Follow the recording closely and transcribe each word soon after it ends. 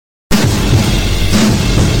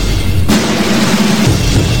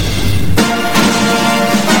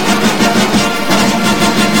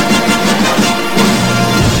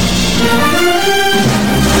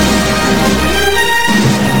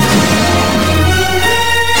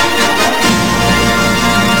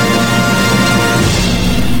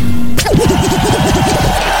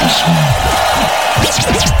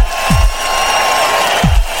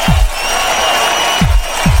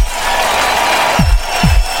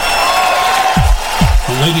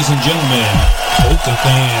Ladies and gentlemen, polka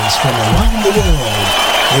fans from around the world,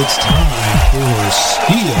 it's time for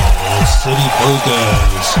Steel City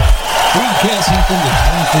Polkas. Broadcasting from the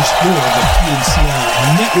 21st floor of the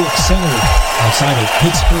PNCI Network Center outside of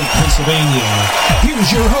Pittsburgh, Pennsylvania,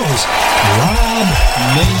 here's your host, Rob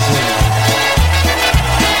Mason.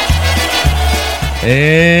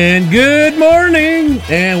 And good morning,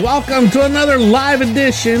 and welcome to another live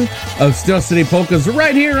edition of Steel City Polkas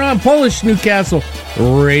right here on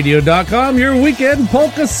PolishNewcastleRadio.com, your weekend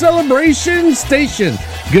polka celebration station.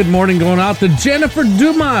 Good morning going out to Jennifer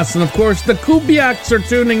Dumas, and of course the Kubiaks are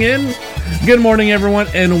tuning in. Good morning, everyone,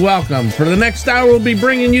 and welcome. For the next hour, we'll be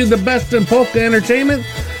bringing you the best in polka entertainment.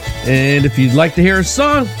 And if you'd like to hear a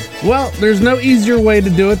song, well, there's no easier way to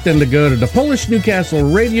do it than to go to the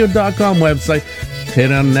PolishNewcastleRadio.com website,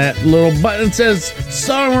 hit on that little button that says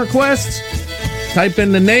song requests, type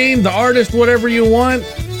in the name, the artist, whatever you want,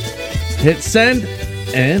 hit send,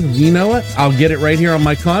 and you know what? I'll get it right here on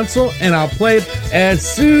my console, and I'll play it as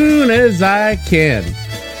soon as I can.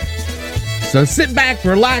 So sit back,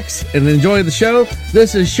 relax, and enjoy the show.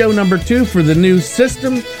 This is show number 2 for the new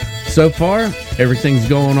system. So far, everything's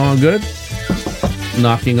going on good.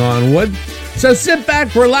 Knocking on wood. So sit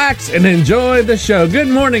back, relax, and enjoy the show. Good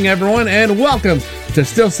morning, everyone, and welcome to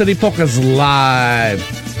Steel City Polkas Live,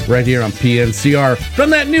 right here on PNCR.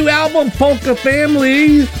 From that new album, Polka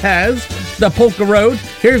Family has the Polka Road.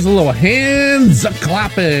 Here's a little hands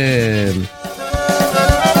a-clappin'.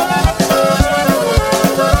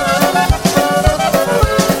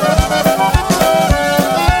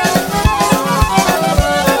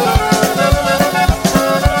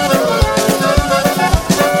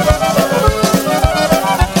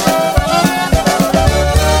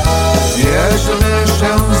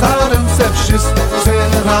 Wszyscy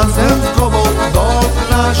razem w koło do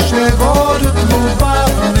naszego rytmu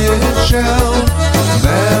bawmy się.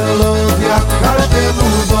 Melodia każdemu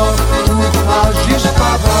do ucha dziś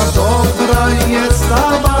pada, dobra jest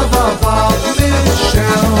zabawa, bawmy się.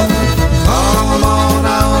 Come on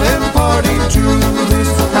out and party to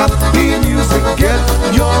this happy music. Get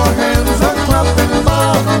your hands a-clapping,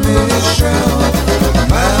 bawmy się.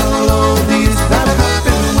 Melodies that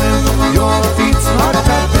happen when your feet start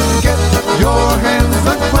tapping. Get your hands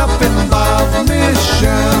a-clapping, bawmy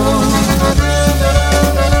się.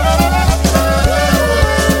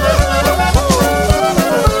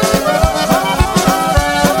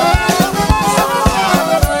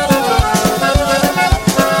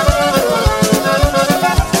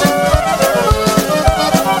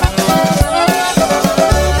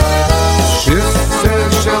 Wszyscy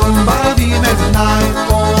się bawimy w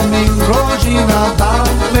najpomnik rodzina,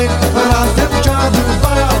 dawnych razem dziadu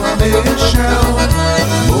bawmy się.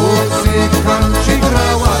 Muzykanci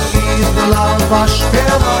grała i dla was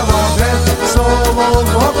śpiewała, wesoło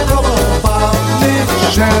wokoło bawmy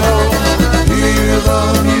się. Hear the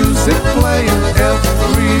music playing,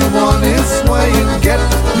 everyone is swaying. Get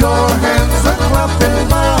your hands a-clapping,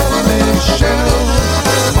 bawmy się.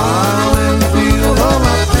 Smile and feel the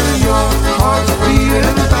laughter, your heart's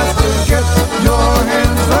beating faster. Get your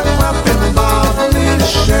hands a-clapping, bawmy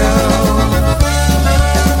się.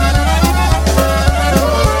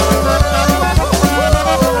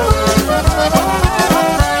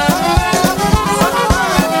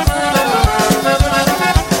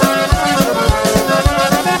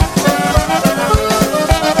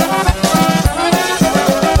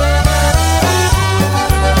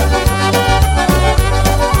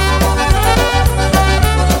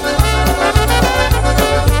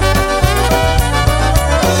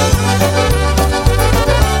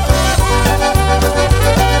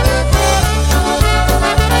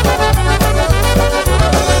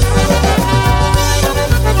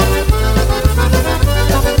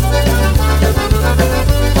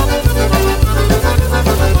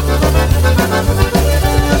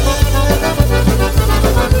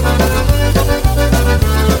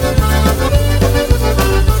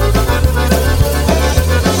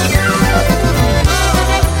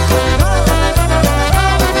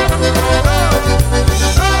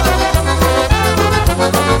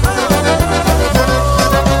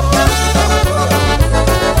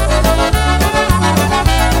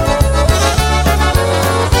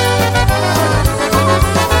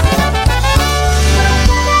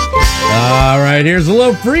 Here's a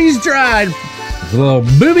little freeze-dried, a little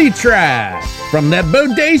booby trap from that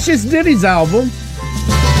Bodacious Ditties album.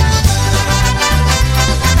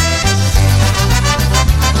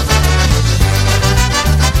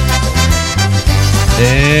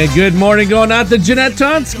 And good morning going out to Jeanette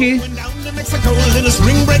Tonsky.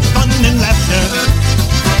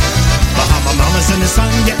 Bahama mamas in the sun,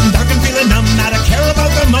 getting dark and feeling numb. Not a care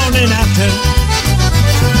about the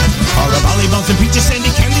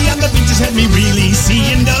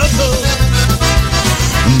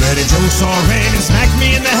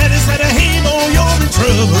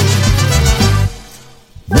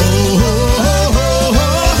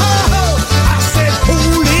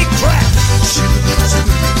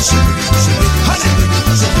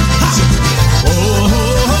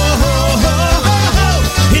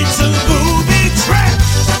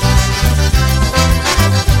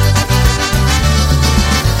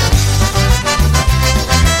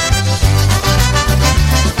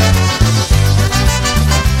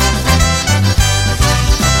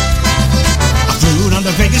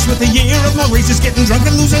races, getting drunk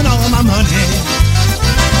and losing all my money.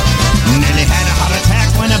 Nearly had a heart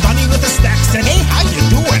attack when a bunny with a stack said, "Hey, how you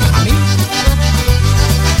doing, honey?"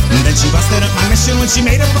 And then she busted up my mission when she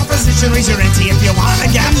made a proposition. Raise your ante if you wanna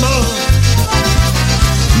gamble.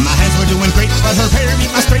 My hands were doing great, but her hair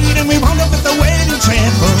beat my straight, and we wound up at the wedding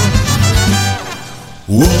chapel.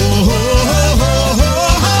 Whoa,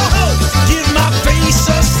 give my face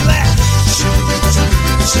a slap.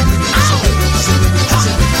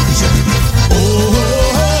 Oh,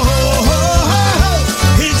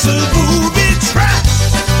 it's a booby trap.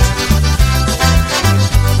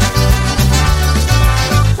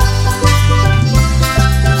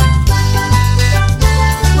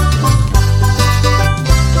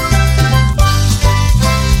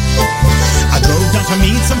 I drove down to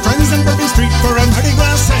meet some friends in Bourbon Street for a Mardi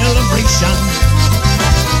Gras celebration.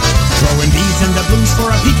 Throwing beads and the blues for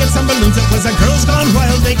a peek at some balloons. It was a girls gone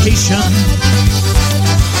wild vacation.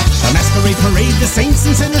 A masquerade parade the saints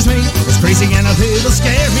and sinners made was crazy and a little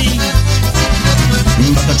scary.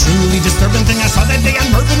 But the truly disturbing thing I saw that day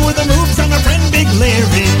on Bourbon were the moves on our friend Big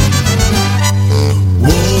Larry.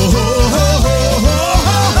 Whoa,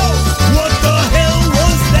 what the hell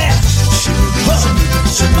was that?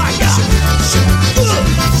 My God.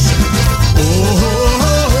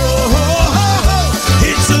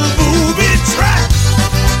 It's a booby trap.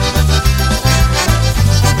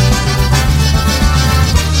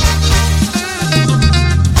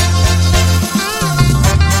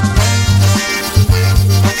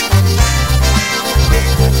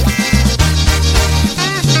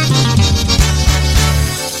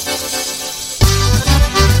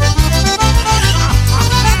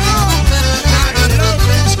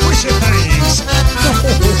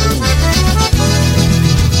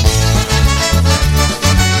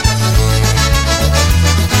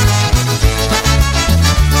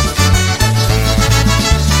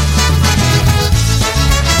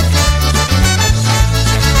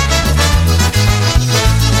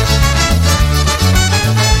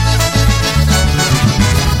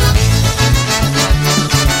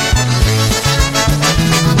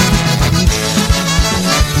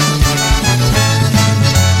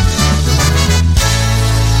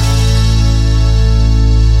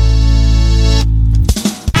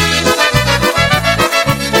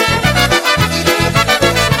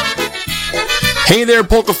 Hey there,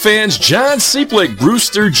 polka fans. John Seeplick,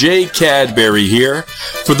 Brewster J. Cadbury here.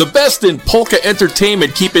 For the best in polka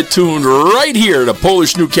entertainment, keep it tuned right here to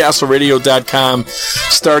PolishNewcastleRadio.com,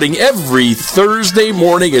 starting every Thursday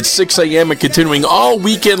morning at 6 a.m. and continuing all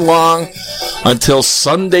weekend long until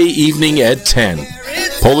Sunday evening at 10.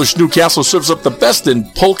 Polish Newcastle serves up the best in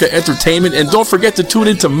polka entertainment, and don't forget to tune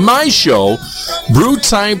into my show, Brew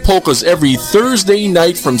Time Polkas, every Thursday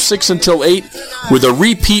night from 6 until 8, with a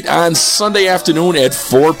repeat on Sunday afternoon at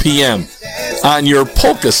 4 p.m. on your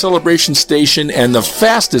polka celebration station and the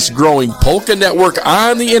fastest growing polka network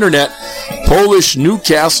on the internet,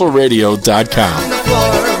 PolishNewcastleRadio.com.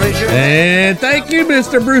 And thank you,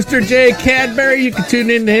 Mr. Brewster J. Cadbury. You can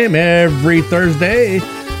tune in to him every Thursday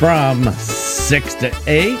from 6 to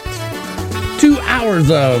 8. 2 hours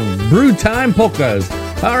of Brew Time Polkas.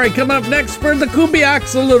 All right, coming up next for the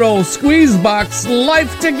Kubiaks, a little squeeze box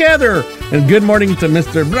life together. And good morning to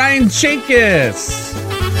Mr. Brian Chankis.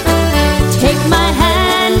 Take my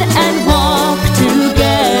hand and walk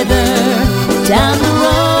together down the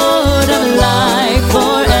road of life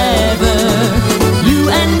forever. You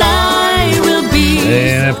and I will be.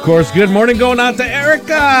 And of course, good morning going out to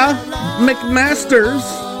Erica McMasters.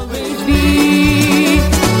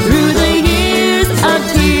 Through the years of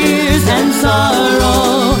tears and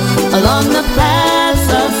sorrow, along the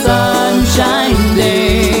paths of sunshine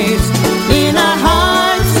days, in our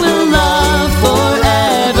hearts we'll love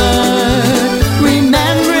forever,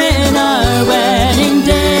 remembering our wedding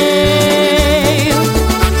day.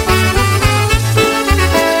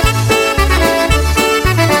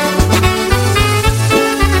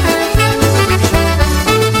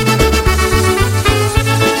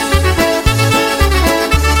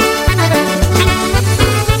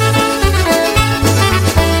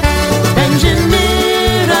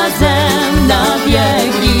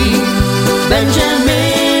 Będziemy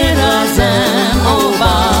razem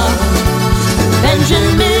oba,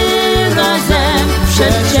 będziemy razem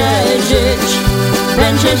przecieżyć.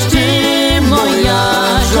 Będziesz ty moja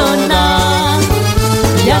żona,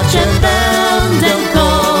 ja cię będę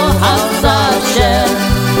kochał zawsze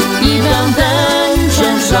i będę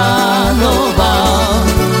cię szanował.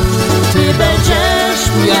 Ty będziesz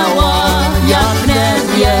miała jak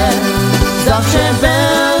niebie, zawsze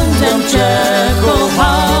będę cię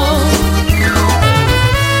kochał.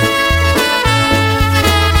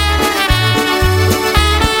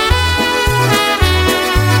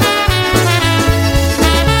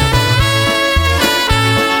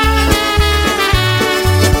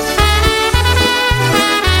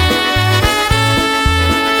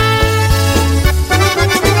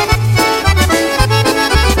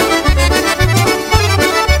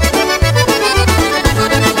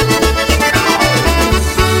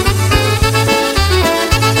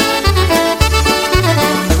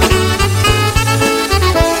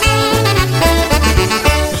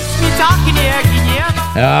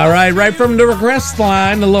 All right from the request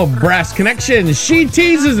line, the little brass connection. She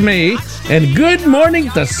teases me. And good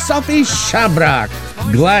morning to Sophie Shabrak.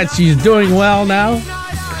 Glad she's doing well now.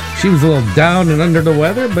 She was a little down and under the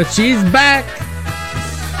weather, but she's back.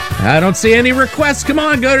 I don't see any requests. Come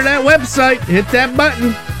on, go to that website. Hit that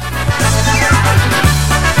button.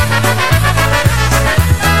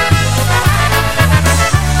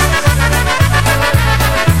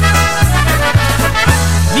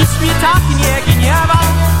 Nic mi tak nie gniewa,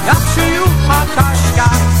 jak przyjucha Kaśka.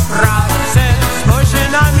 Pracę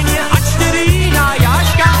spojrzy na mnie, a czterina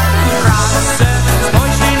Jaśka. Pracę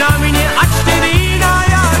spojrzy na mnie, a czterina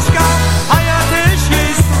Jaśka. A ja też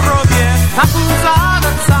jej zrobię taką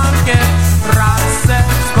zalecankę. Pracę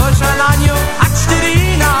spojrzy na nią, a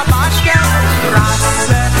czterina Baśka.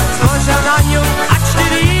 Pracę spojrzy na nią, a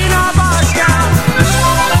czterina Baśka.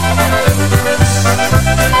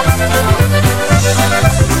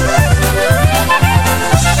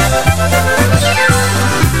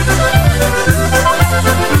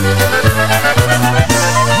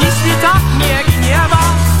 Nic mi tak nie gniewa,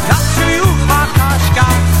 jak przyjucha Kaśka.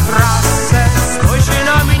 Pracę spojrzy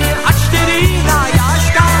na mnie, a czterina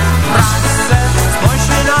Jaśka. Pracę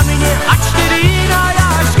spojrzy na mnie, a czterina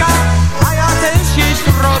Jaśka. A ja też jej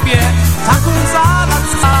zrobię taką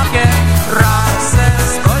załatwkę. Pracę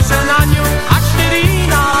spojrzy na nią, a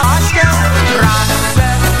czterina Jaśka. Pracę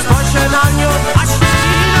spojrzy na nią, a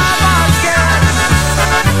czterina Jaśka.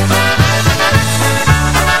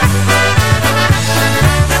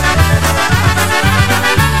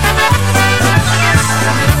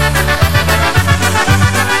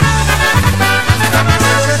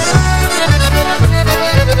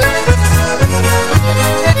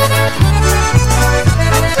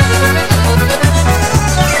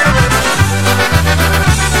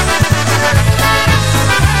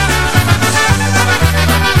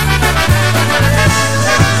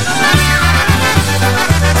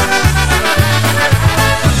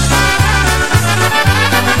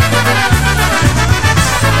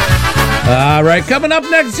 All right, coming up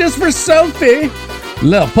next, just for Sophie,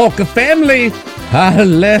 little polka family,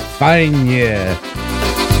 ale fajnie.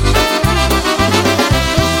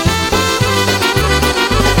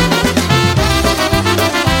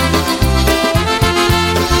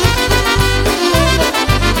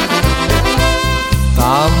 Z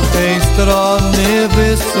tamtej strony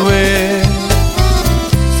Wysły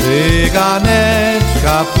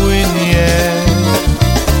cyganeczka płynie.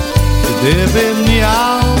 Gdybym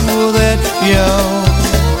miał łódeczkę,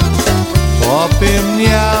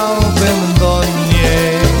 popłynąłbym do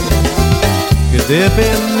niej.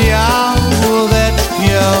 Gdybym miał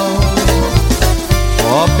łódeczkę,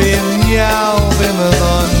 popłynąłbym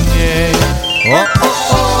do niej. O, o,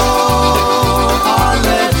 o,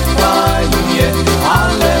 ale fajnie,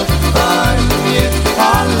 ale fajnie,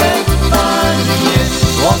 ale fajnie.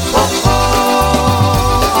 O, o, o,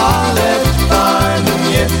 ale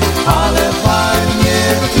fajnie, ale fajnie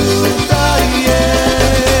tutaj jest.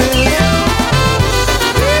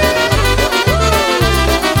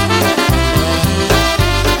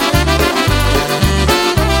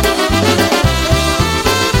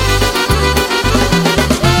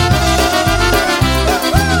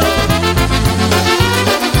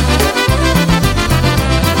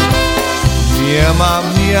 Nie mam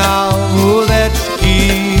ja łódeczki,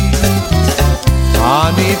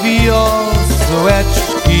 ani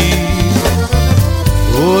wiosłeczki.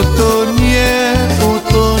 Utonie,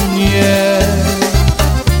 utonie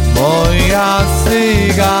moja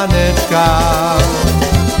cyganeczka.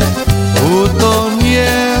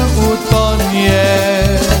 Utonie, utonie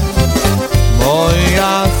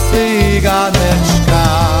moja cyganeczka.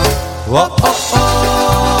 O, o, o,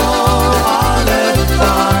 ale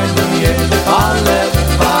fajnie, ale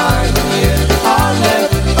fajnie, ale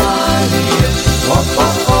fajnie. O, o,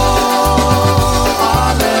 o,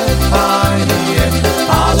 ale fajnie,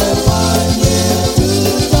 ale fajnie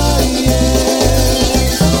tutaj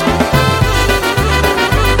jest.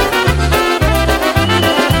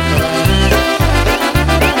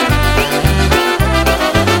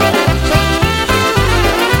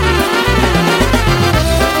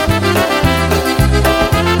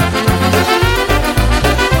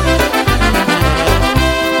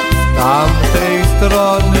 Tamtej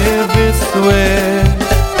strony Wysły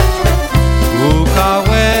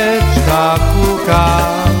kukałeczka kuka.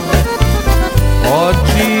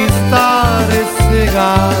 Oczy stary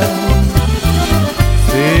cygan,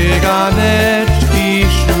 cyganeczki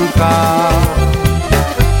szuka.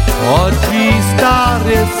 Oczy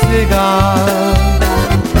stary cygan,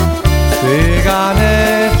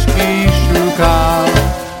 cyganeczki szuka.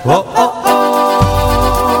 O, o, o,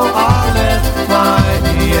 ale fajnie.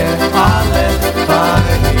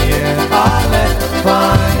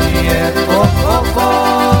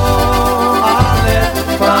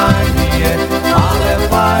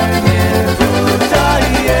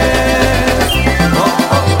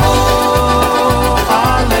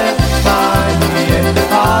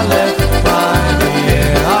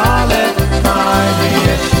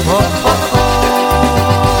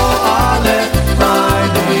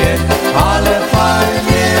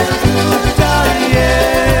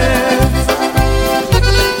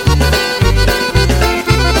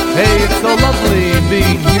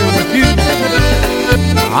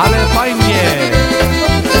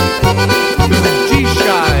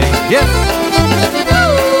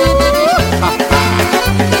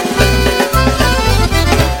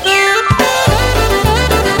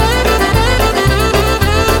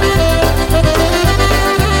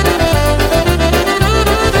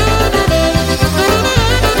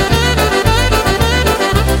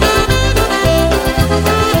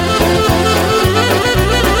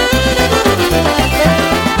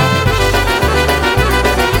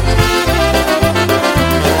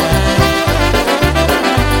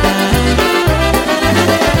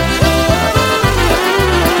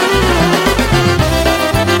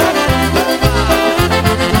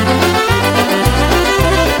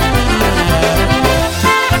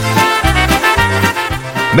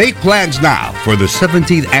 Make plans now for the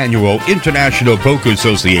 17th Annual International Polka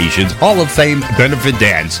Association's Hall of Fame Benefit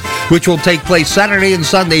Dance, which will take place Saturday and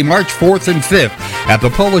Sunday, March 4th and 5th at the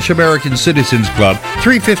Polish American Citizens Club,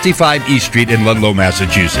 355 East Street in Ludlow,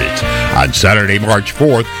 Massachusetts. On Saturday, March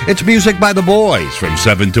 4th, it's Music by the Boys from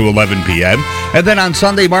 7 to 11 p.m. And then on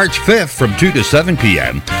Sunday, March 5th from 2 to 7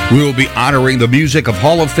 p.m., we will be honoring the music of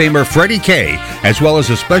Hall of Famer Freddie Kay, as well as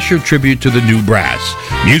a special tribute to the New Brass.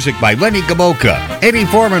 Music by Lenny Gaboka, Eddie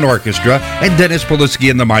Foreman Orchestra, and Dennis Polisky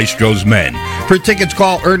and the Maestro's Men. For tickets,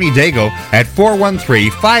 call Ernie Dago at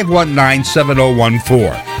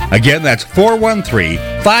 413-519-7014. Again, that's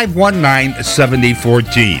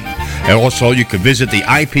 413-519-7014. And also, you can visit the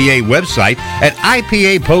IPA website at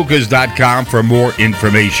ipapolkas.com for more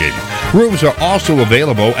information. Rooms are also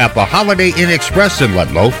available at the Holiday Inn Express in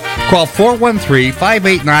Ludlow. Call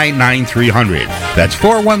 413-589-9300. That's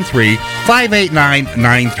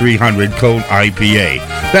 413-589-9300, code IPA.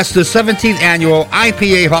 That's the 17th Annual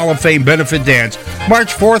IPA Hall of Fame Benefit Dance,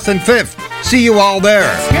 March 4th and 5th. See you all there.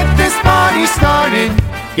 Let's get this party started.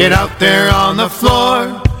 Get out there on the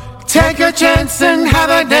floor. Take a chance and have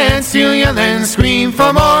a dance till you then scream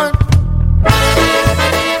for more.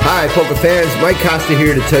 Hi, Polka fans. Mike Costa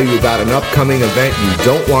here to tell you about an upcoming event you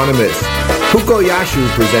don't want to miss. Huko Yashu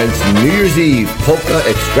presents New Year's Eve Polka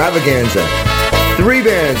Extravaganza. 3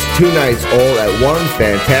 bands, 2 nights, all at one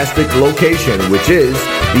fantastic location, which is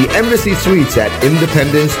the Embassy Suites at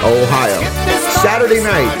Independence, Ohio. Saturday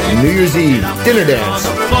night, New Year's Eve, dinner dance.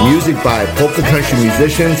 Music by polka country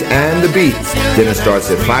musicians and The Beat. Dinner starts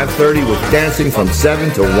at 5:30 with dancing from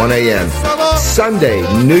 7 to 1 a.m. Sunday,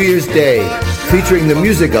 New Year's Day, featuring the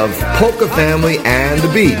music of Polka Family and The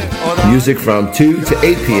Beat. Music from 2 to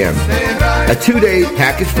 8 p.m. A 2-day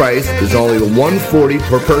package price is only $140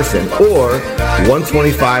 per person, or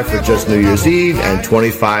 $125 for just New Year's Eve and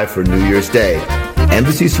 $25 for New Year's Day.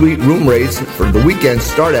 Embassy Suite room rates for the weekend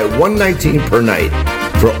start at $119 per night.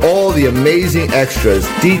 For all the amazing extras,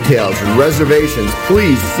 details, and reservations,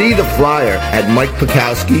 please see the flyer at Mike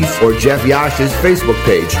Pikowski's or Jeff Yash's Facebook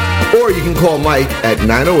page. Or you can call Mike at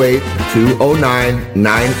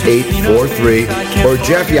 908-209-9843 or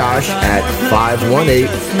Jeff Yash at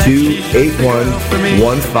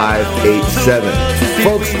 518-281-1587.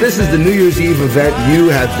 Folks, this is the New Year's Eve event you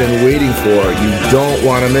have been waiting for. You don't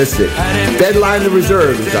want to miss it. Deadline to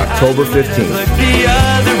reserve is October 15th. The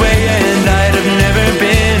other way, and I'd have never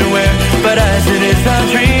been aware, but as it is, I'll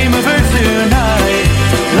dream of her tonight.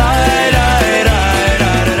 Lie, lie, lie,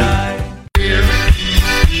 lie, lie.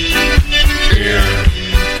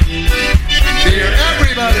 Dear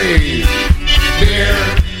everybody. Dear.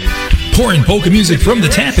 Pouring polka music from the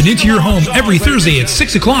tap and into your home every Thursday at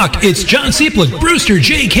 6 o'clock. It's John Seplick, Brewster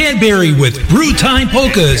J. Cadbury with Brew Time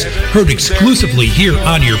Polkas. Heard exclusively here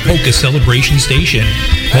on your Polka Celebration station,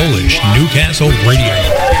 Polish Newcastle Radio.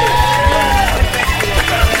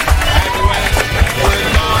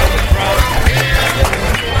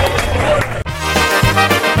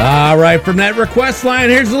 All right, from that request line,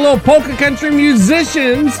 here's a little polka country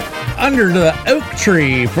musicians under the oak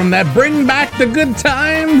tree from that Bring Back the Good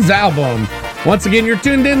Times album. Once again, you're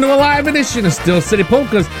tuned into a live edition of Steel City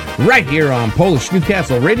Polkas right here on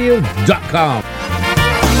PolishNewcastleRadio.com.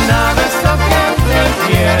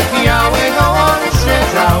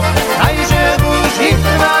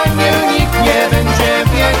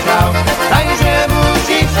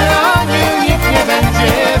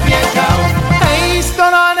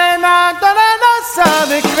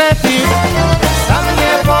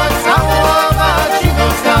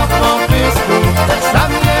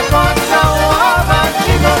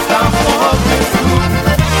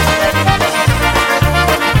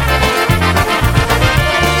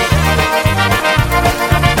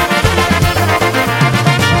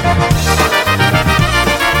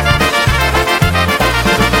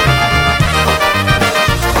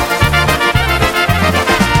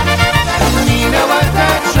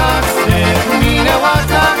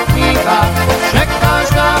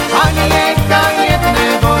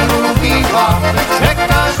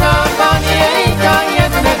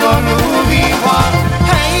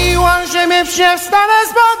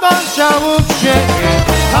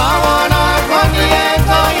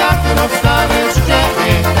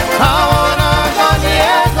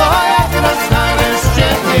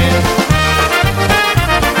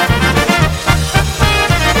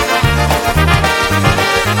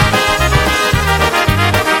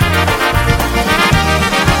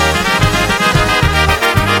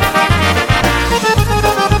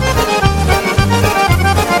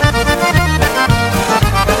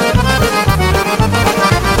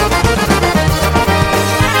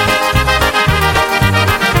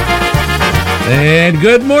 And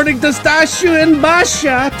good morning to Stashu and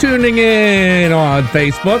Basha tuning in on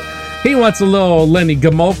Facebook. He wants a little Lenny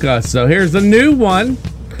Gomolka, so here's a new one.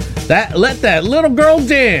 Let that little girl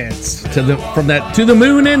dance from that To the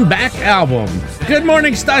Moon and Back album. Good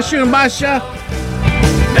morning, Stashu and Basha.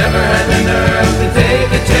 Never had the nerve to take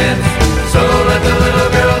a chance, so let the little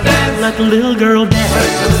girl dance. Let the little girl dance.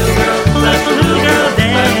 Let the little girl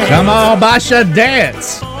dance. Come on, Basha,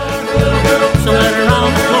 dance. So let her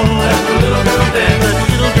on the floor. Let the little girl dance. Let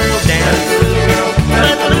the little girl dance.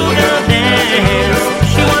 Let the little girl dance.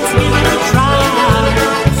 She wants to give it a try.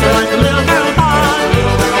 So let the little girl dance.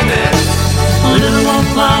 Little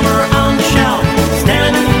wallflower on the shelf,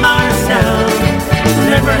 standing by herself.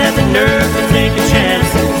 Never had the nerve to take a chance.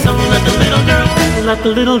 So let the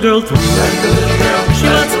little girl through. She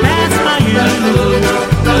wants to pass by you,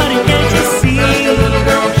 but can't you see?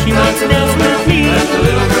 She wants to dance with me.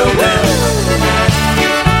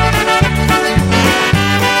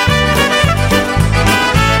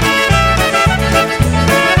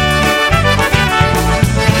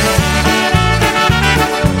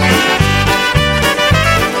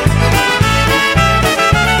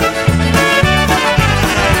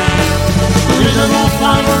 Little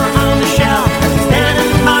flower on the shelf,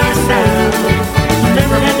 standing by herself.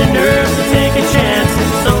 Never had the nerve to take a chance.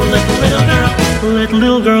 So let the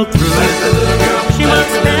little girl through. She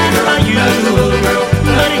wants to dance by you,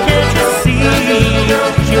 but can't you see?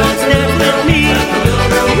 She wants to dance with me.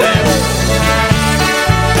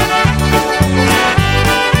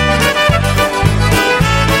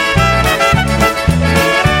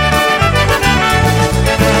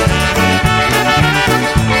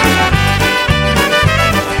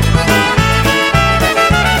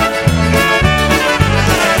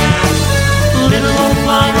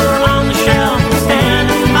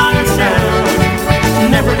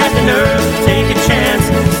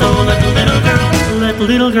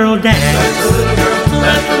 Little girl dance.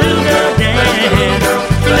 Let the little girl dance.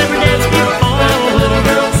 She'll never dance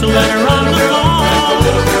before, so let her on the floor.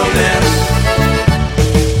 Little girl dance.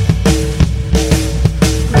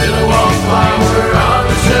 Little wallflower on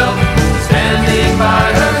the shelf, standing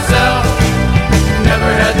by herself.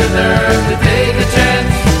 Never had the nerve to take a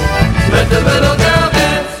chance. Let the little girl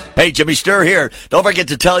dance. Hey, Jimmy Sturr here. Don't forget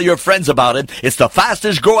to tell your friends about it. It's the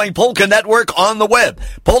fastest growing polka network on the web.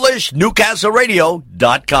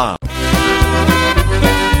 PolishNewcastleRadio.com.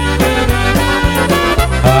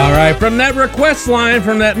 All right, from that request line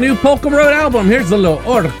from that new Polka Road album, here's a little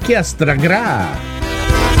Orkiestra Gra.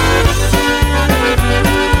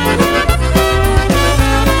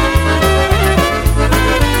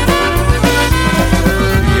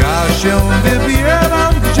 Ja się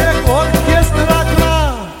wybieram, gdzie orkiestra gra.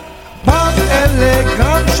 Pan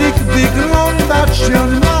elegancik wyglądać się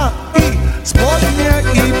ma. I spodnie,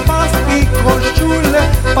 i pas, i koszule,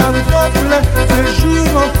 pantofle,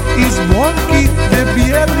 dyżuro i dzwonki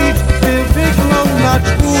wybielić, by wyglądać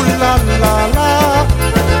la.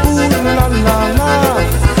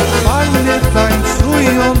 Panie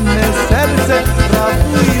tańcują, me serce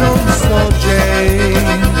radują co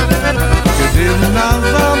dzień. Gdy na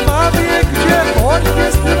zabawie, gdzie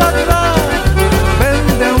orkiestra gra,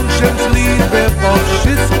 będę szczęśliwy, bo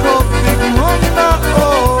wszystko wygląda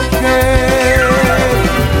okej.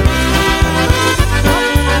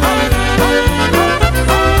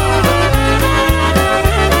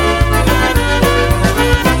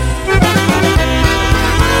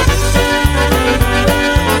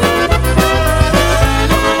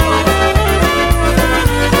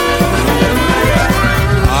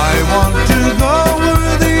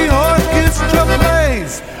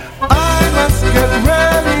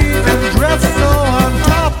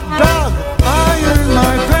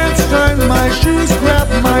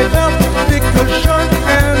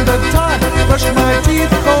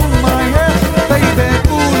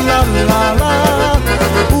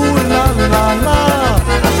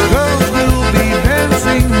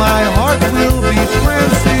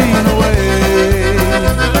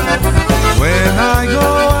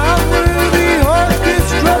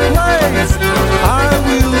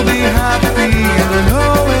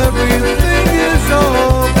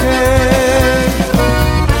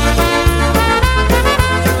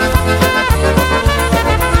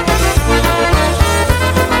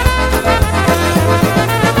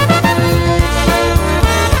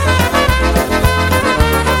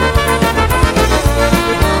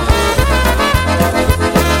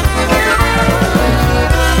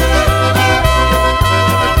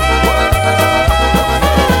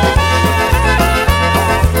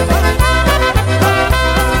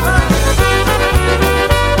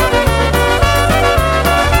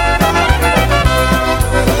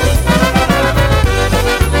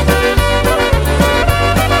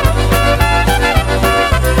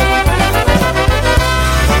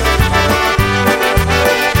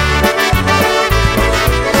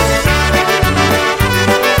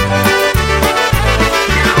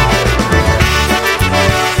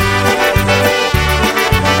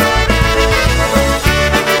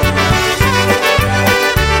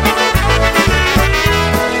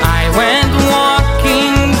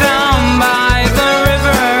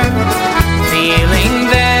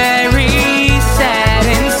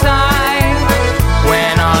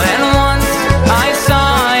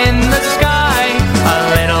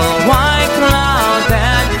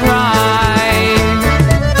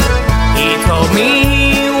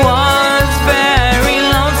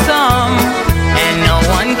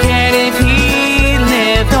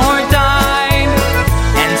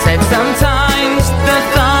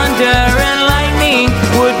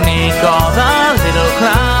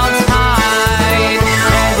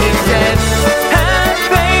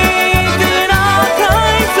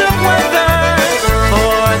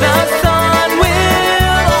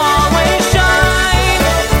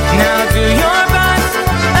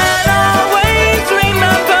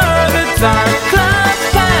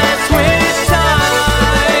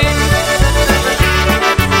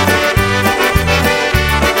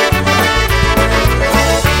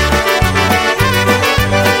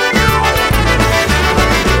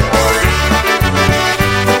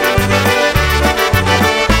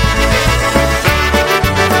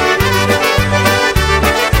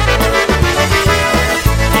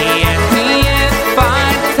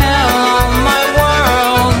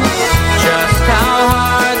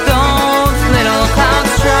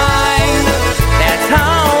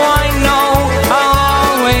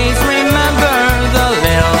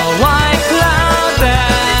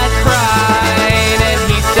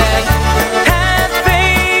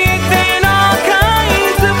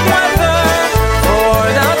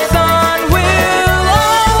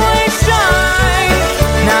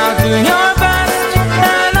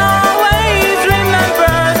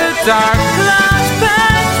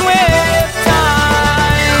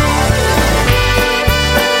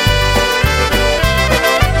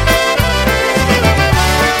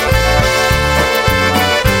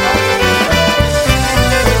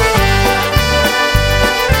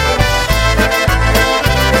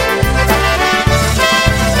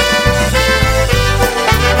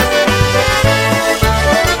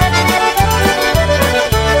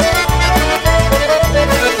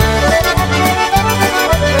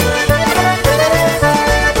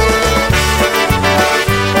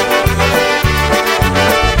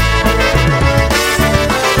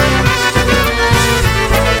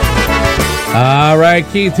 All right,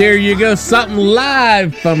 Keith, here you go. Something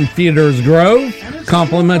live from Theaters Grove.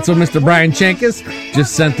 Compliments of Mr. Brian Chenkus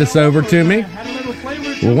just sent this over to me.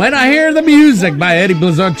 When I Hear the Music by Eddie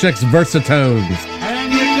Blazonczyk's Versatones.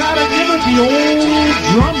 And you gotta give it the old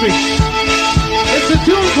drum beat. It's a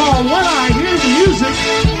tune called When I Hear the Music,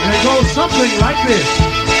 and it goes something like this.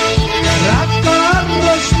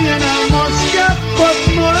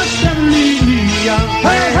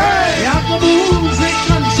 Hey, hey! Jak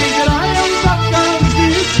muzyka grają, tak każdy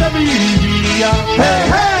zabija. Hej,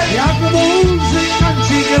 hej! Jak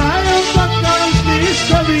muzykanci grają, tak każdy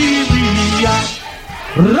zabija.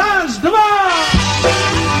 Raz, dwa!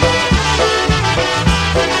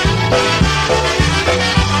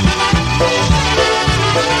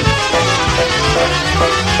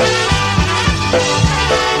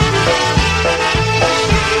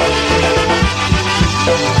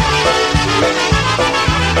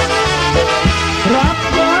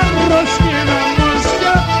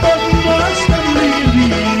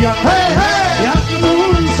 Hej, hej! Jak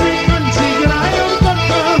muzykanci grają, tak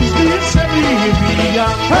każdy zabija.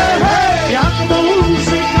 Hej, hej! Jak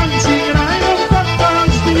muzykanci grają, tak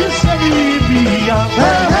każdy zabija.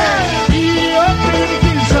 Hej, hej! I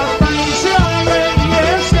opinki zatańczy, ale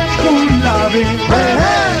jestem kulawy. Hej,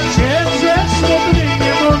 hej! Siedzę smutny,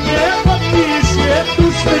 nie mogę podnieść się tu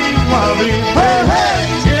z tej ławy. Hej, hej!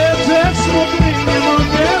 Siedzę smutny, nie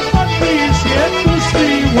mogę podnieść się tu z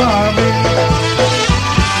tej ławy.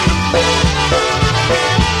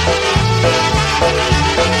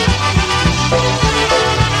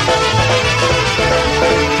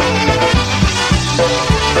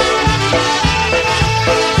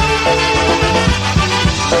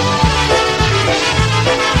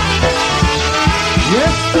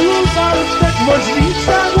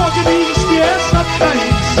 Woźnica ogniście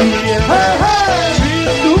zatańcuje. Hej, hej! Czy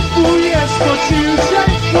duchu jest to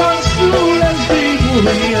ciszej, kłamstule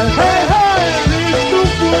zdejmuje. Hej, hej! Czy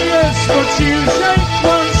duchu jest to ciszej,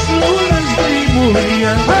 kłamstule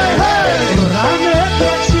zdejmuje. Hej, hej! Rane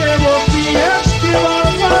do ciebie pije, śpiewa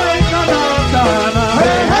bajka nadana.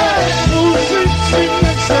 Hej, hej! Muzycy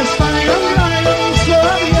nie przestają, grają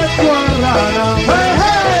sobie do rana. Hej,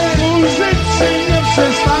 hej! Muzycy nie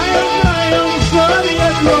przestają, grają sobie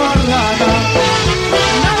do rana.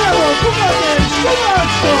 Na lewo, kubaty,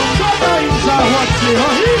 kubaczką, dodaj zachodźcie,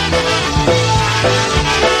 oj!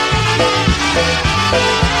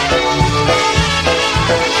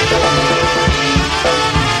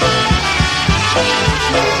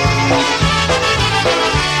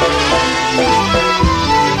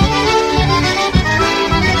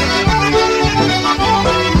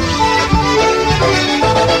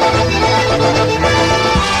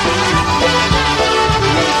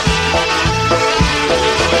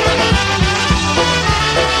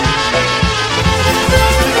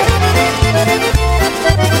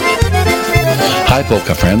 Hi,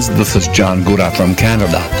 Polka friends. This is John Gura from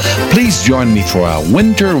Canada. Please join me for a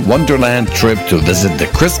winter wonderland trip to visit the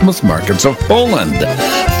Christmas markets of Poland.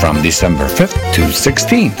 From December 5th to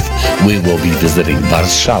 16th, we will be visiting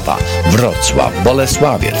Warszawa, Wrocław,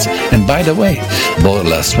 Bolesławiec. And by the way,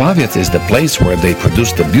 Bolesławiec is the place where they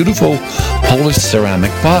produce the beautiful Polish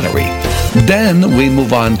ceramic pottery. Then we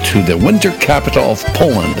move on to the winter capital of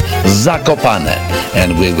Poland, Zakopane,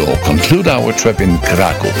 and we will conclude our trip in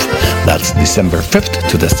Kraków. That's December 5th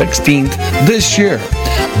to the 16th this year.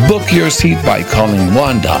 Book your seat by calling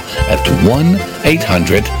Wanda at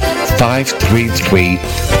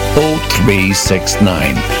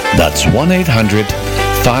 1-800-533-0369. That's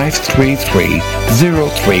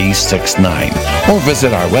 1-800-533-0369. Or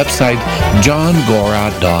visit our website,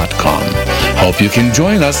 johngora.com. Hope you can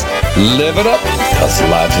join us. Live it up, because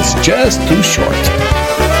life is just too short.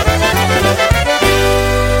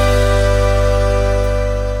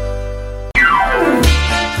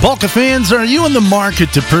 Polka fans, are you in the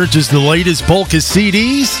market to purchase the latest polka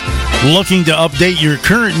CDs? Looking to update your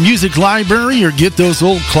current music library or get those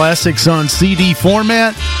old classics on CD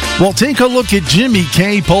format? Well, take a look at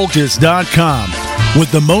JimmyKPolkas.com.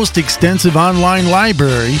 With the most extensive online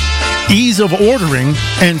library, ease of ordering,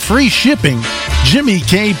 and free shipping,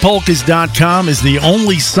 JimmyKPolkas.com is the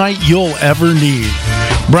only site you'll ever need.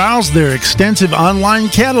 Browse their extensive online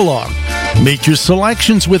catalog. Make your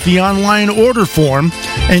selections with the online order form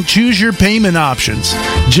and choose your payment options.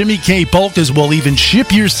 Jimmy K. Polkas will even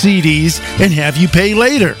ship your CDs and have you pay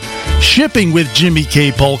later. Shipping with Jimmy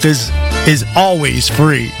K. Polkas is always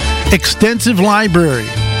free. Extensive library,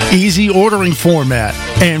 easy ordering format,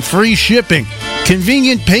 and free shipping.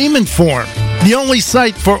 Convenient payment form. The only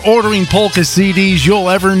site for ordering polka CDs you'll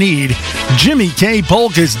ever need.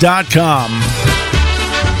 JimmyKPolkas.com.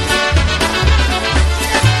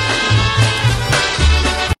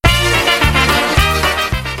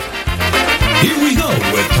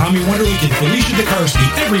 Tommy Wonderlick and Felicia DeKarski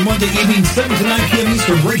every Monday evening, 7 to 9 p.m.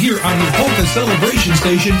 Eastern, right here on the Polka Celebration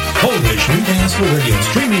Station, Polish Newcastle Radio,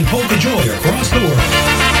 streaming Polka Joy across the world.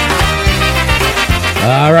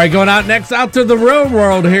 All right, going out next out to the real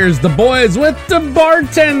world. Here's the boys with the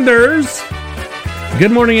bartenders.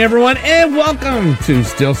 Good morning, everyone, and welcome to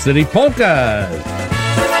Steel City Polkas.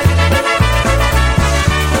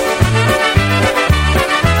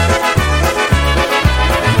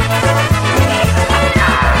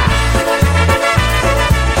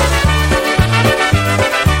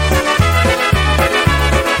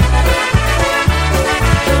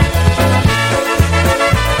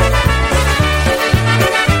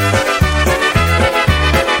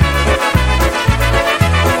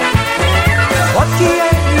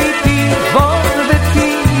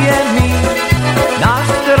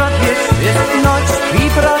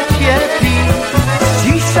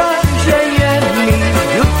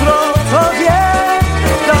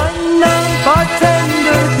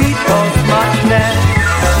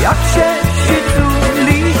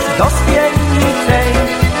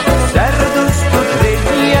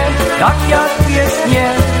 Tak jak pieśnie,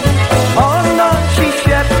 ona ci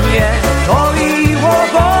szepnie, to i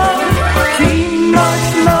łobą, ci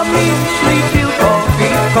masz na myśli tylko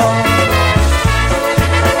piwko.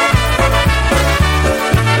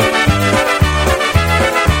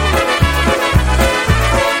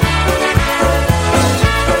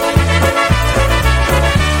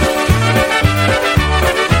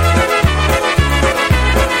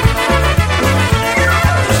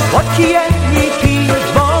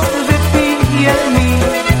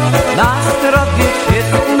 Na zdrowie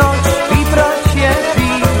świetność i bracie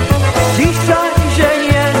pi. Dzisiaj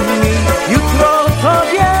żenieni, jutro to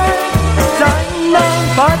wie. Daj nam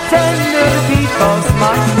bartender piwo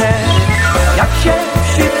smaczne. Jak się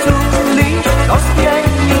przytulisz do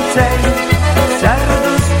spienicej,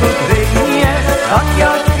 serduszko drgnie, tak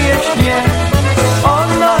jak pieśnie.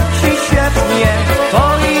 Ona ci szepnie,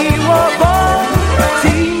 to i łobą.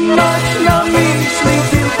 Ty masz na myśli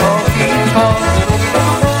tylko piwo.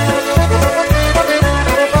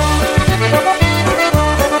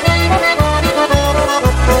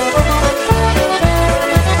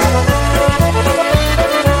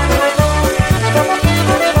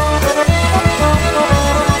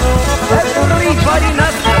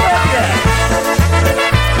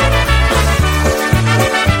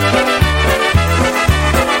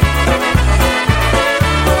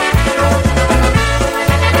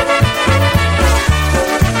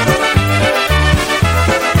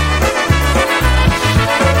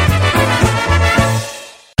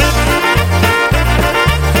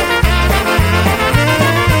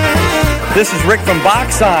 This is Rick from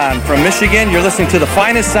Boxon from Michigan. You're listening to the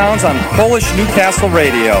finest sounds on Polish Newcastle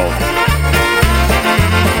Radio.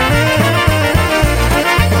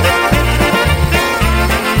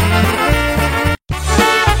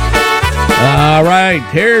 All right,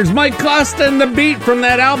 here's Mike Costa and the beat from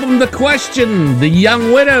that album, The Question, The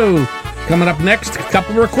Young Widow. Coming up next, a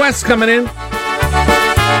couple requests coming in.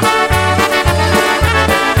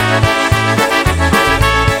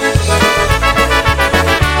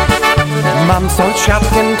 Mam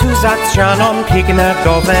sąsiadkę tu za ścianą,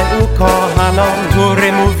 pięknego ukochaną,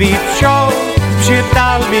 który mówi wciąż,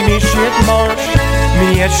 przydałby mi się mąż.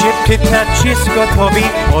 Mnie się pyta, czy gotowi,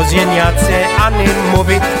 o zieniace, a nie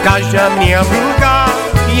mówi, każda mnie mruga,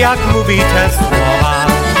 jak mówi te słowa.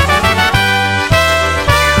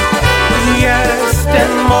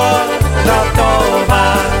 Jestem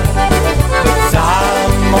gotowa, za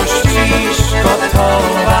mąż dziś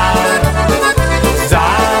gotowa.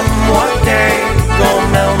 Młodego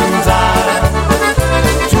męża,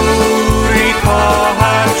 który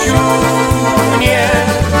kochać mnie,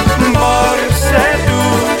 bo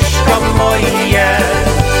serduszko moje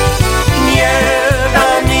nie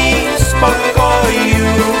da mi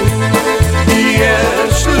spokoju.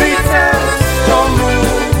 Jeśli chcesz, to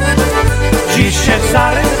mów, dziś się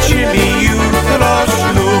zaręczyli, jutro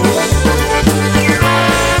ślub.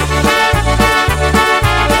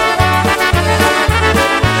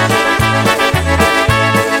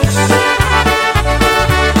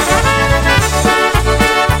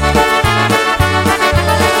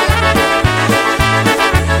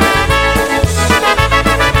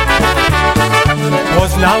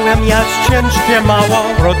 Poznałem jak ciężkie mało,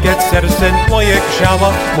 rodkie serce moje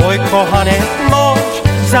grzało. Mój kochany mąż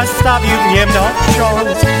zastawił mnie mną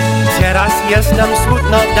ksiądz. Teraz jestem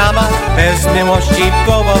smutna dama, bez miłości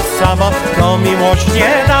goło sama. To miłość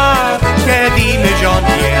nie da, kiedy męża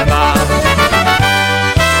nie ma.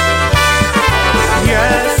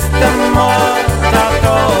 Jestem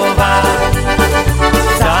gotowa,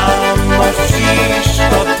 za mąż dziś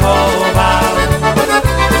gotowa.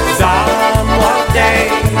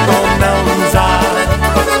 pomędza.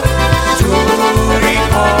 Który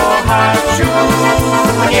kochasz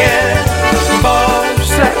mnie, bo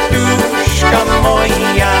serduszka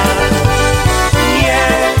moja nie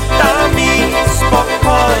da mi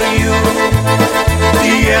spokoju.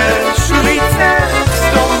 Jeśli chcesz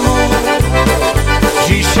z domu,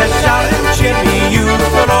 dzisiaj żarem ciebie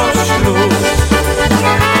jutro ślub.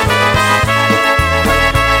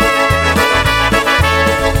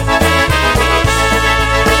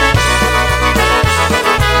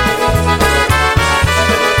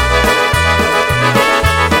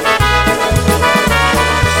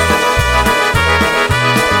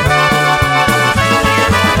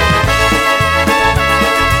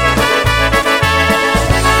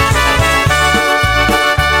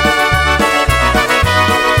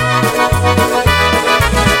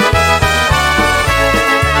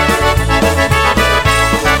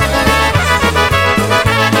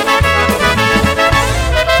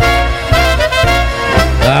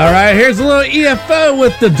 All right, here's a little EFO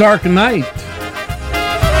with The Dark Knight.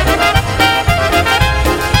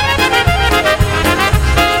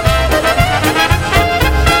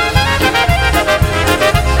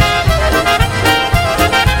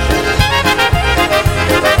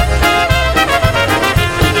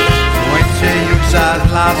 Słońce już za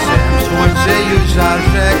lasem, słońce już za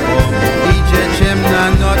rzeką, idzie ciemna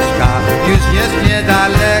nocka, już jest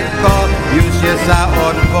niedaleko, już jest za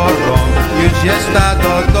odworą, już jest ta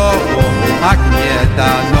do domu, a nie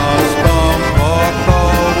da noską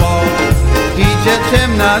wokoło. Idzie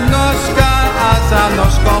ciemna noska, a za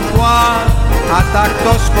noską płat, a tak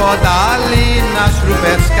to spodali na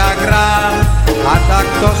śrubecka gra, a tak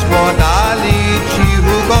to spodali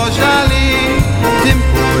cichu go żali, tym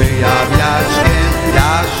pojawiaczkiem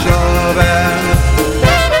jaszowem.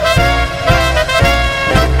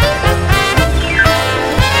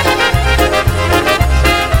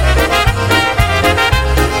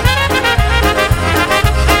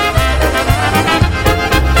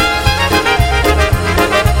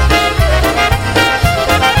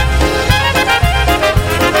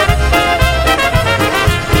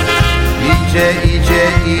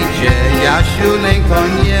 Idzie, Jasiu lęką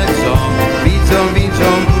niecą, widzą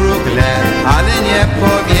wrógle, ale nie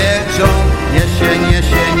powiedzą, niesie,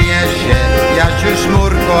 Jasiu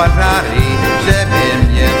szmurko rari, żeby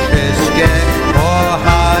mnie wszystkie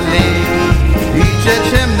kochali. Idzie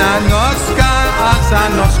ciemna noska, a za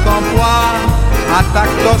noską płat, a tak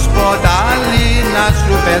to spodali na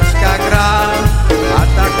śrubecka gra, a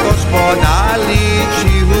tak to spodali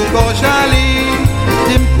cichu go żali,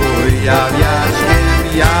 tym pojawiaczkiem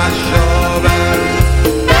jaszowem.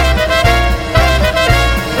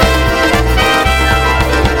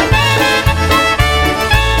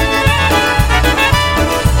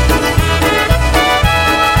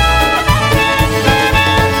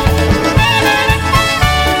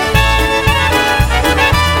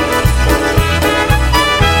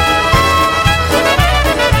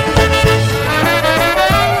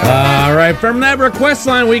 All right, from that request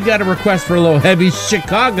line, we got a request for a little heavy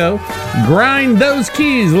Chicago. Grind those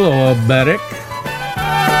keys, little Betic.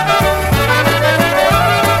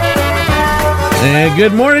 And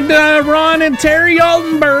good morning to Ron and Terry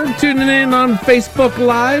Altenberg tuning in on Facebook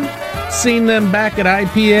Live. Seen them back at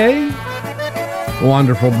IPA.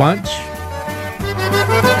 Wonderful bunch.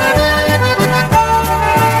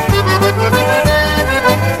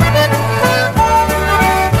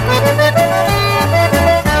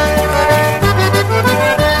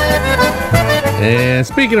 And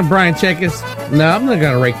speaking of Brian Checkis, no, I'm not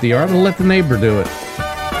going to rake the yard. I'm going to let the neighbor do it.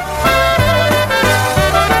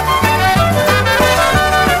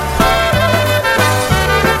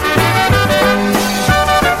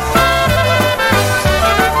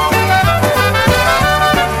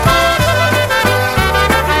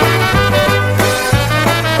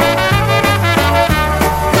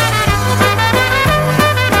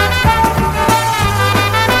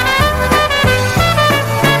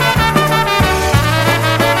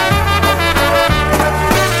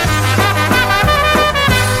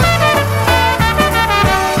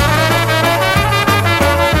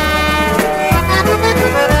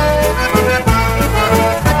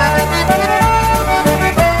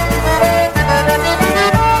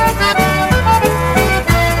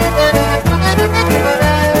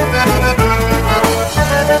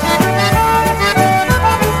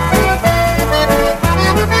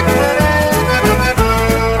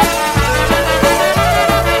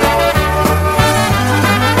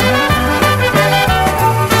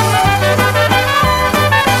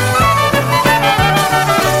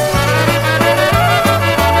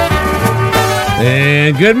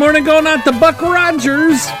 And good morning going out to Buck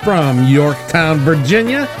Rogers from Yorktown,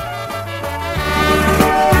 Virginia.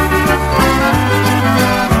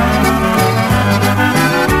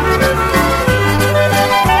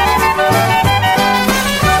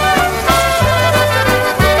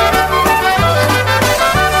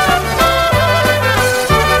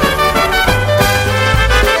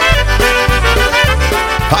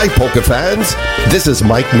 Hi, polka fans. This is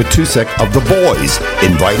Mike Matusek of The Boys,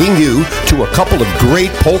 inviting you to a couple of great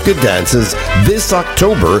polka dances this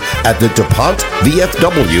October at the DuPont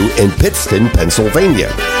VFW in Pittston,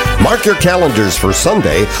 Pennsylvania. Mark your calendars for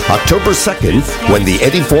Sunday, October 2nd, when the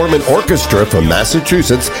Eddie Foreman Orchestra from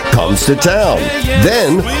Massachusetts comes to town.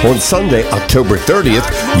 Then, on Sunday, October 30th,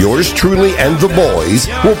 yours truly and The Boys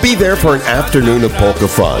will be there for an afternoon of polka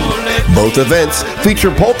fun. Both events feature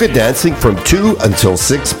polka dancing from 2 until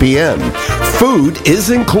 6 p.m. Food is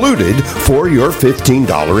included for your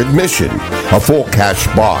 $15 admission. A full cash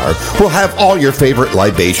bar will have all your favorite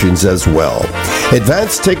libations as well.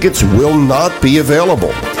 Advance tickets will not be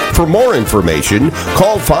available. For more information,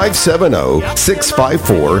 call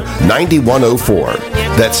 570-654-9104.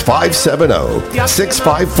 That's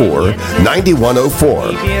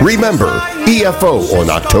 570-654-9104. Remember, EFO on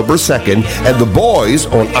October 2nd and The Boys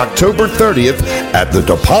on October 30th at the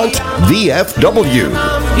DuPont VFW.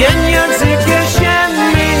 Pieniądze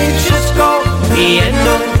kieszeni, wszystko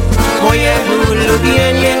jedno, moje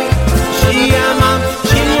ulubienie. Czy ja mam,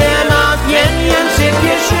 czy nie mam pieniędzy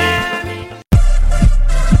kieszeni.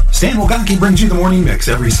 Stan Woganki brings you the morning mix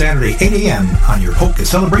every Saturday, 8 a.m. on your polka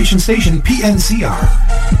celebration station, PNCR.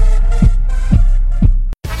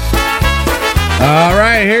 All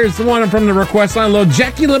right, here's the one from the request line. Little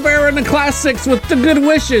Jackie LaBera and the Classics with the Good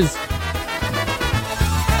Wishes.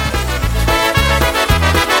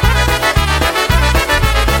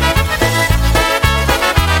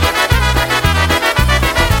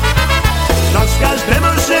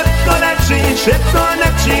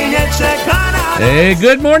 Hey,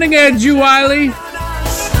 good morning, Andrew Wiley.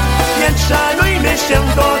 Nie szanujmy się,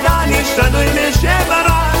 kochani, szanujmy się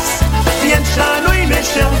raz. Nie szanujmy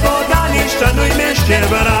się, kochani, szanujmy się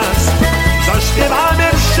raz. Zaśpiewamy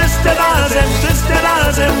wszyscy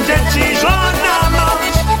razem, dzieci, żona,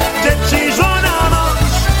 mąż, dzieci, żona,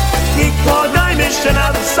 mąż. I podajmy się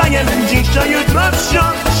nawzajem, dzisiaj, jutro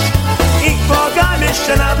wsiąść. I podajmy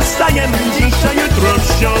się nawzajem, dzisiaj, jutro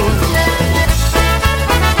wsiąść.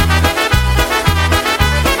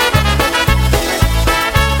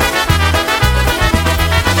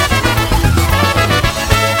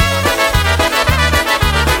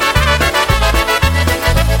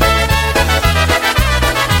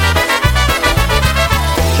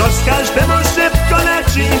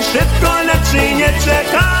 Szybko leci, nie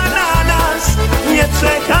czeka na nas, nie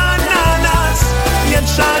czeka na nas. Więc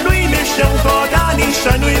szanujmy się, kochani,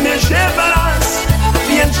 szanujmy się wraz.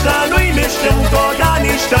 Więc szanujmy się, kochani,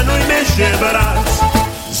 szanujmy się wraz.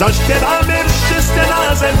 Zaśpiewamy wszyscy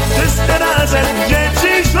razem,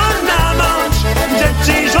 dzieci, żona, mąż,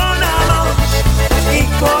 dzieci, żona, mąż. I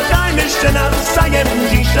podajmy się nawzajem,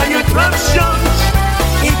 dzisiaj, jutro wsiąść.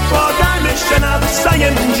 I podajmy się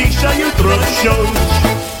nawzajem, dzisiaj, jutro wsiąść.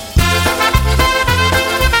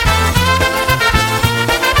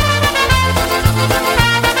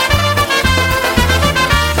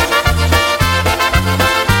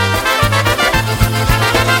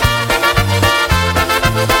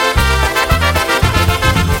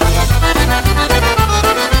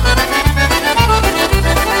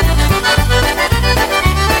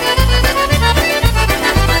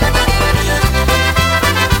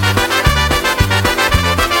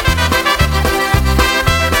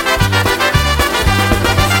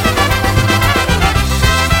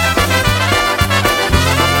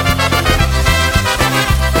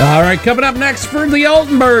 All right, coming up next for the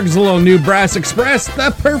Altenbergs, a little new Brass Express, The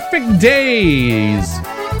Perfect Days.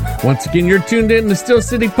 Once again, you're tuned in to Steel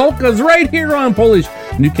City Polkas right here on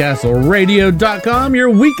PolishNewcastleRadio.com, your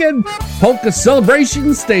weekend polka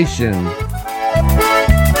celebration station.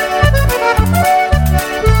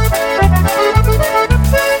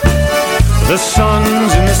 The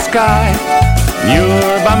sun's in the sky,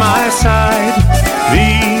 you're by my side.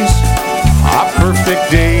 These are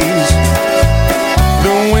perfect days.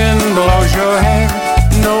 The wind blows your hair,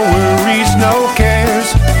 no worries, no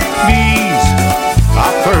cares. These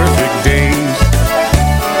are perfect days.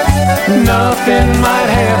 Nothing might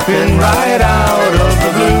happen right out of the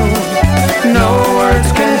blue. No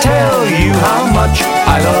words can tell you how much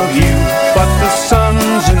I love you. But the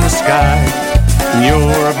sun's in the sky,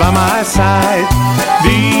 you're by my side.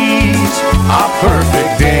 These are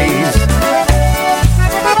perfect days.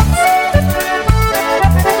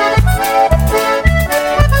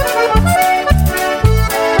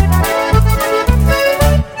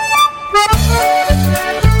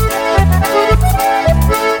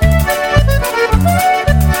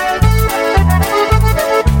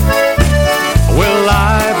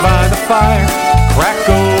 Fire, crack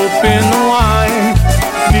open the wine.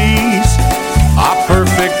 These are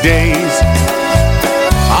perfect days.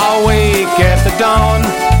 I'll wake at the dawn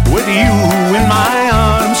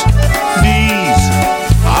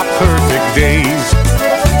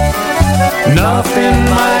Nothing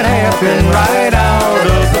might happen right out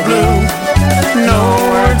of the blue. No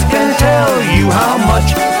words can tell you how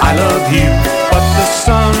much I love you. But the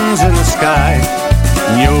sun's in the sky,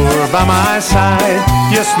 you're by my side.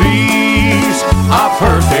 Yes, these are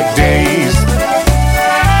perfect days.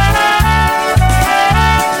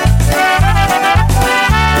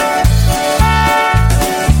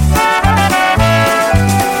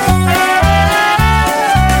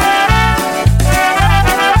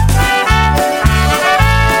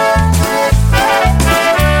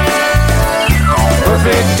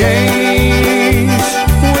 Perfect days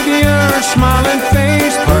with your smiling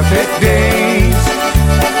face. Perfect days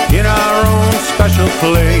in our own special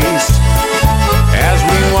place. As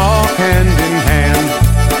we walk hand in hand,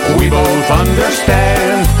 we both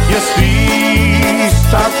understand. Yes,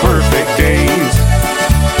 these are perfect days.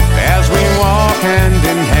 As we walk hand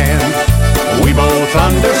in hand, we both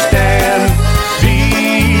understand.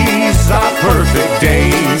 These are perfect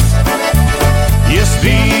days. Yes,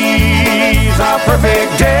 these are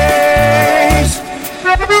perfect days.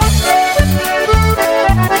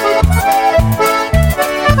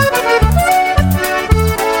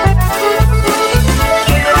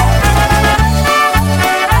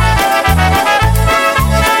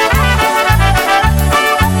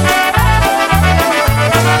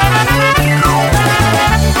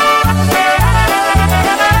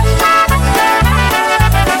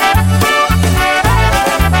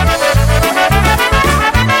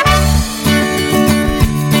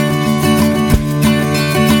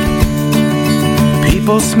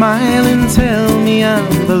 People smile and tell me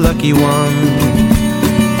I'm the lucky one,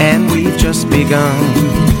 and we've just begun.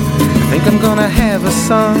 I think I'm gonna have a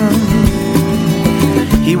son.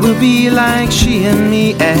 He will be like she and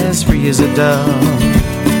me, as free as a dove,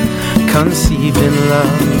 conceived in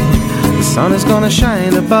love. The sun is gonna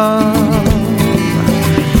shine above.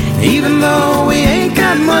 Even though we ain't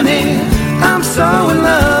got money, I'm so in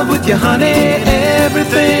love with you, honey.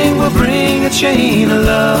 Everything will bring a chain of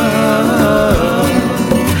love.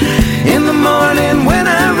 In the morning when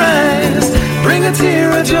I rise, bring a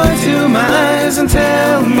tear of joy to my eyes and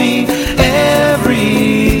tell me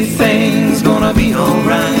everything's gonna be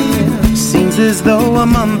alright. Seems as though a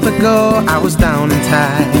month ago I was down and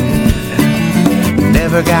tired,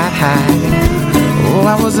 never got high. Oh,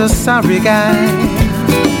 I was a sorry guy.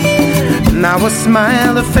 Now a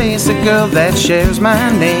smile to face a girl that shares my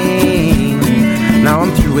name. Now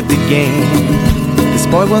I'm through with the game. This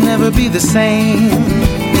boy will never be the same.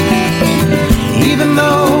 Even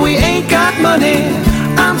though we ain't got money,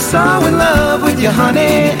 I'm so in love with you,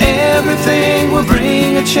 honey. Everything will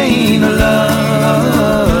bring a chain of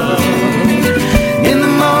love. In the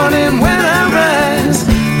morning when I rise,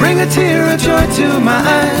 bring a tear of joy to my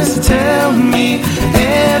eyes. Tell me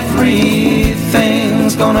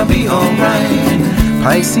everything's gonna be alright.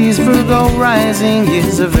 Pisces, Virgo rising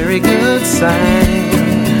is a very good sign.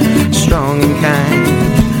 Strong and kind,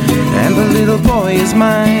 and the little boy is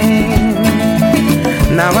mine.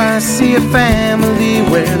 Now I see a family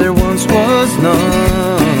where there once was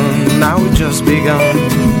none. Now we've just begun.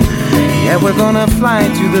 Yeah, we're gonna fly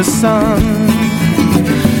to the sun.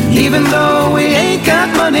 Even though we ain't got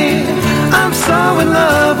money, I'm so in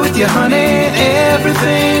love with you, honey.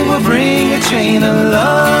 Everything will bring a chain of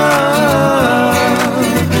love.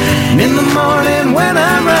 And in the morning when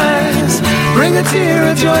I rise, bring a tear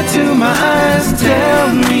of joy to my eyes and tell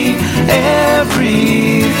me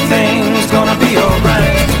everything's gonna be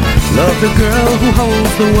alright. Love the girl who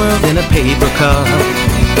holds the world in a paper cup.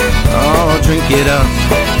 Oh, drink it up.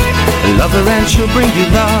 Love her and she'll bring you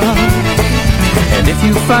love. And if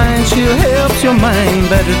you find she'll help your mind,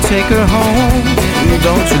 better take her home.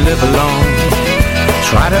 Don't you live alone.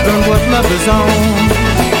 Try to earn what love is on.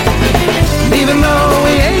 Even though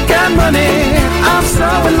we ain't got money, I'm so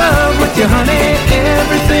in love with you, honey.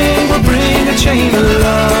 Everything will bring a chain of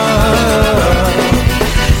love.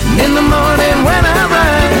 And in the morning when I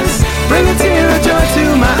rise, bring a tear of joy to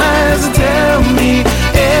my eyes and tell me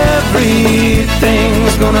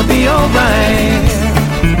everything's gonna be alright.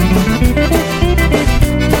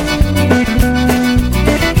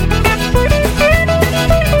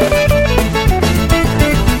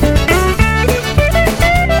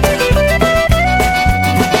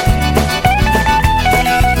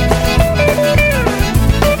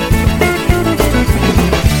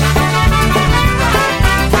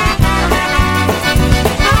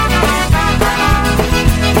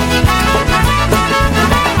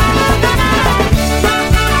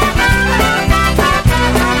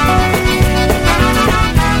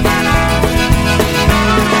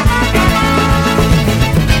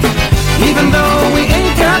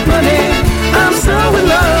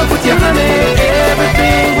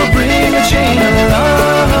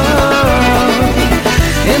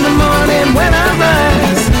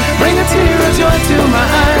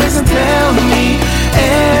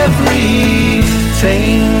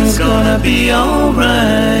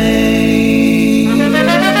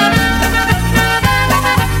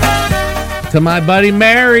 To my buddy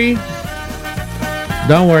Mary.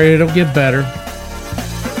 Don't worry, it'll get better.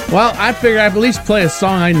 Well, I figured I'd at least play a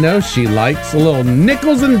song I know she likes. A little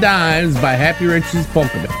Nickels and Dimes by Happy Rich's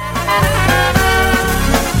Polka Band.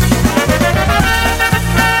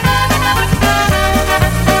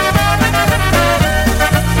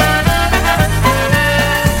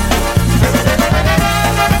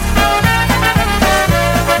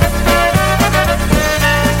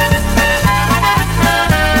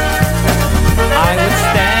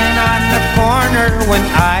 When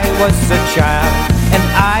I was a child, and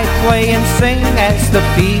I'd play and sing as the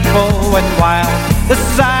people went wild. The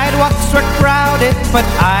sidewalks were crowded, but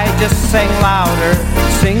I just sang louder,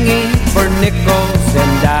 singing for nickels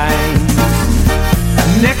and dimes.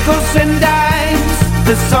 Nickels and dimes,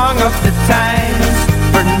 the song of the times,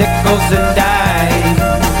 for nickels and dimes.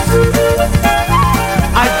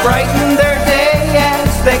 I brighten their day as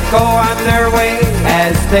they go on their way,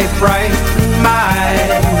 as they brighten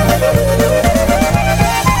mine.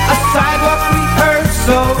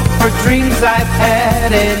 For dreams I've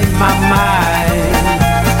had in my mind,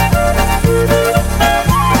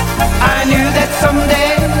 I knew that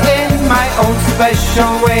someday in my own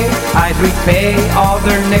special way I'd repay all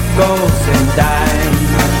their nickels and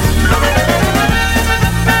dimes.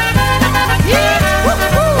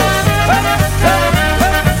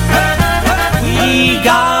 We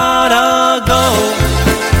gotta go,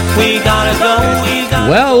 we gotta go, we gotta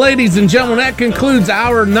go. Well, ladies and gentlemen, that concludes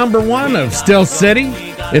our number one of Still City.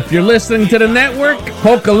 If you're listening to the network,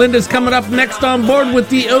 Polka Linda's coming up next on board with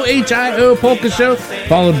the OHIO Polka Show,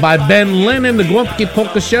 followed by Ben Lynn and the Głumpki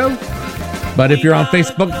Polka Show. But if you're on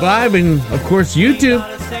Facebook Live and, of course, YouTube,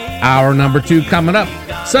 our number two coming up.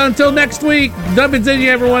 So until next week, dub it to you,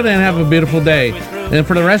 everyone, and have a beautiful day. And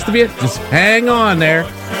for the rest of you, just hang on there.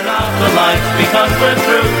 Turn off the lights because we're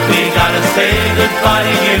through. We gotta say goodbye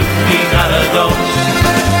to you. We gotta go.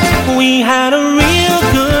 We had a real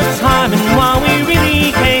good time, and while we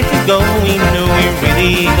really came to go, we knew we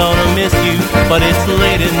really gonna miss you. But it's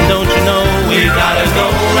late, and don't you know we gotta go.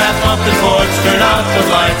 Wrap up the cords, turn off the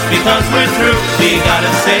lights because we're through. We gotta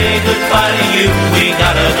say goodbye to you. We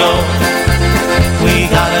gotta go. We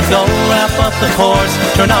gotta go. Wrap up the cords,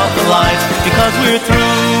 turn off the lights because we're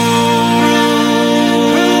through.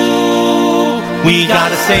 We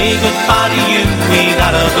gotta say goodbye to you. We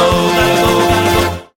gotta go.